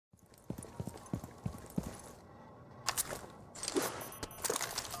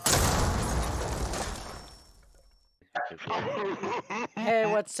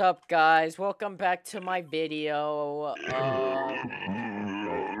What's up, guys? Welcome back to my video.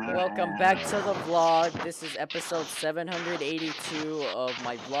 Welcome back to the vlog. This is episode 782 of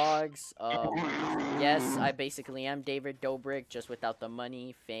my vlogs. Yes, I basically am David Dobrik, just without the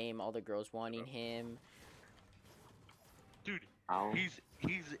money, fame, all the girls wanting him. Dude,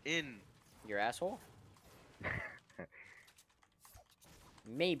 he's in. Your asshole?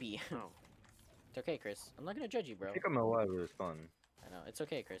 Maybe. No. It's okay, Chris. I'm not gonna judge you, bro. I think I'm alive. It was fun. I know. It's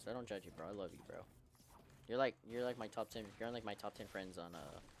okay, Chris. I don't judge you, bro. I love you, bro. You're like my top 10. You're on like my top 10 friends on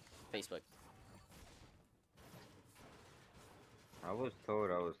Facebook. I was told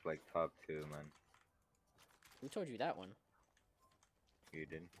I was like top 2, man. Who told you that one? You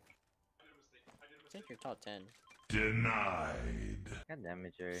did. I think you're top 10. Denied. God damn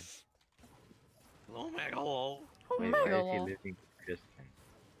it, Jerry. Oh my god. Wait, why is he living with Kristen?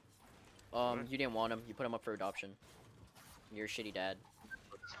 You didn't want him. You put him up for adoption. You're a shitty dad.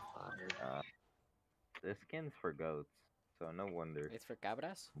 The skin's for goats, so no wonder It's for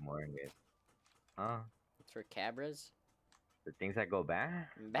cabras? I'm wearing it. Huh? It's for cabras? The things that go bad?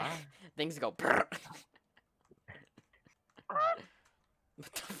 Things go brrr.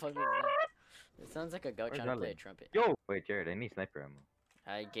 What the fuck is that? It sounds like a goat Where's trying to play a Ellen? trumpet. Yo! Wait, Jared, I need sniper ammo.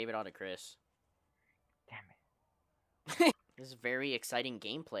 I gave it all to Chris. Damn it. This is very exciting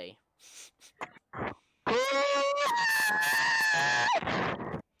gameplay.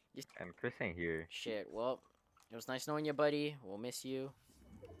 And Chris ain't here. Shit, well, it was nice knowing you, buddy. We'll miss you.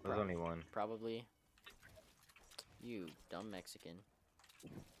 There's only one. Probably. You dumb Mexican.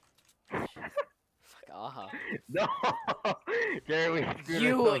 Fuck off. No! Jerry, we screwed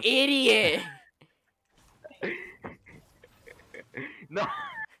You ourselves. idiot! No!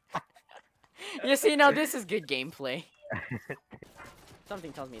 You see, now this is good gameplay.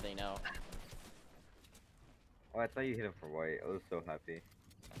 Something tells me they know. Oh, I thought you hit him for white. I was so happy.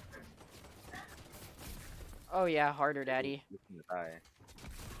 Oh yeah, harder, daddy. You can die.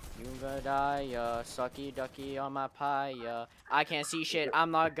 You gonna die, sucky ducky on my pie, I can't see shit, I'm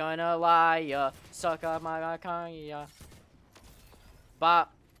not gonna lie, suck up my kind,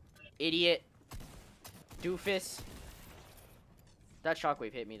 Bop. Idiot. Doofus. That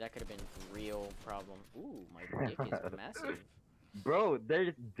shockwave hit me, that could have been a real problem. Ooh, my dick is massive. Bro,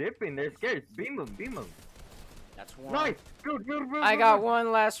 they're dipping. They're scared. Beam them. Beam them. That's one. Nice. Good. I got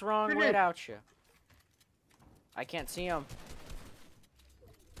one last wrong Finish. without you. I can't see him.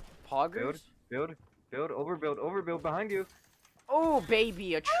 Poggers? Build. Overbuild behind you. Oh,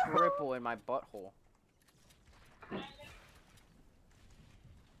 baby, a triple in my butthole.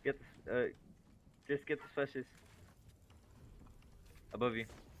 Get, just get the flashes. Above you.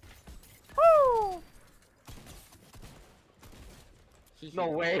 Woo! No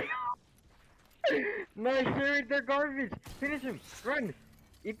way. Nice, Jared. They're garbage. Finish him. Run.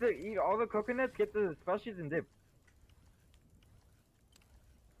 Eat all the coconuts. Get the splashes and dip.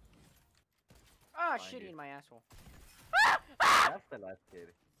 Ah, Find shitty it. in my asshole. That's the last kid.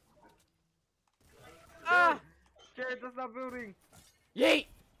 Ah! Jared, that's not building. Yeet!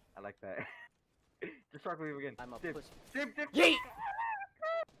 I like that. Just shockwave again. I'm a Dip. pussy. Dip. Yeet!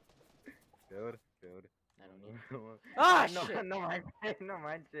 Build. I don't need. No, Ah, shit! no,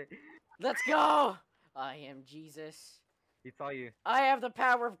 mind shit. Let's go! I am Jesus. He saw you. I have the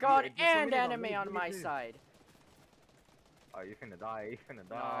power of God just let and me know, anime let on me my see. side. Oh, you're finna die.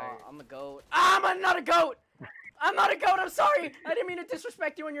 No, I'm a goat. I'm not a goat! I'm not a goat, I'm sorry! I didn't mean to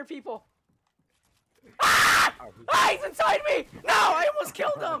disrespect you and your people. Ah! Oh, Ah, he's inside me! No, I almost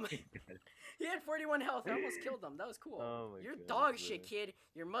killed him! He had 41 health. I almost killed him. That was cool. Oh my You're God, dog bro. shit, kid.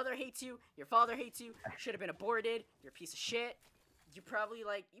 Your mother hates you. Your father hates you. Should have been aborted. You're a piece of shit. You probably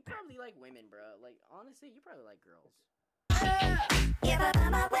like women, bro. Like honestly, you probably like girls. Give up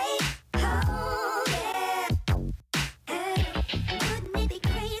on my way.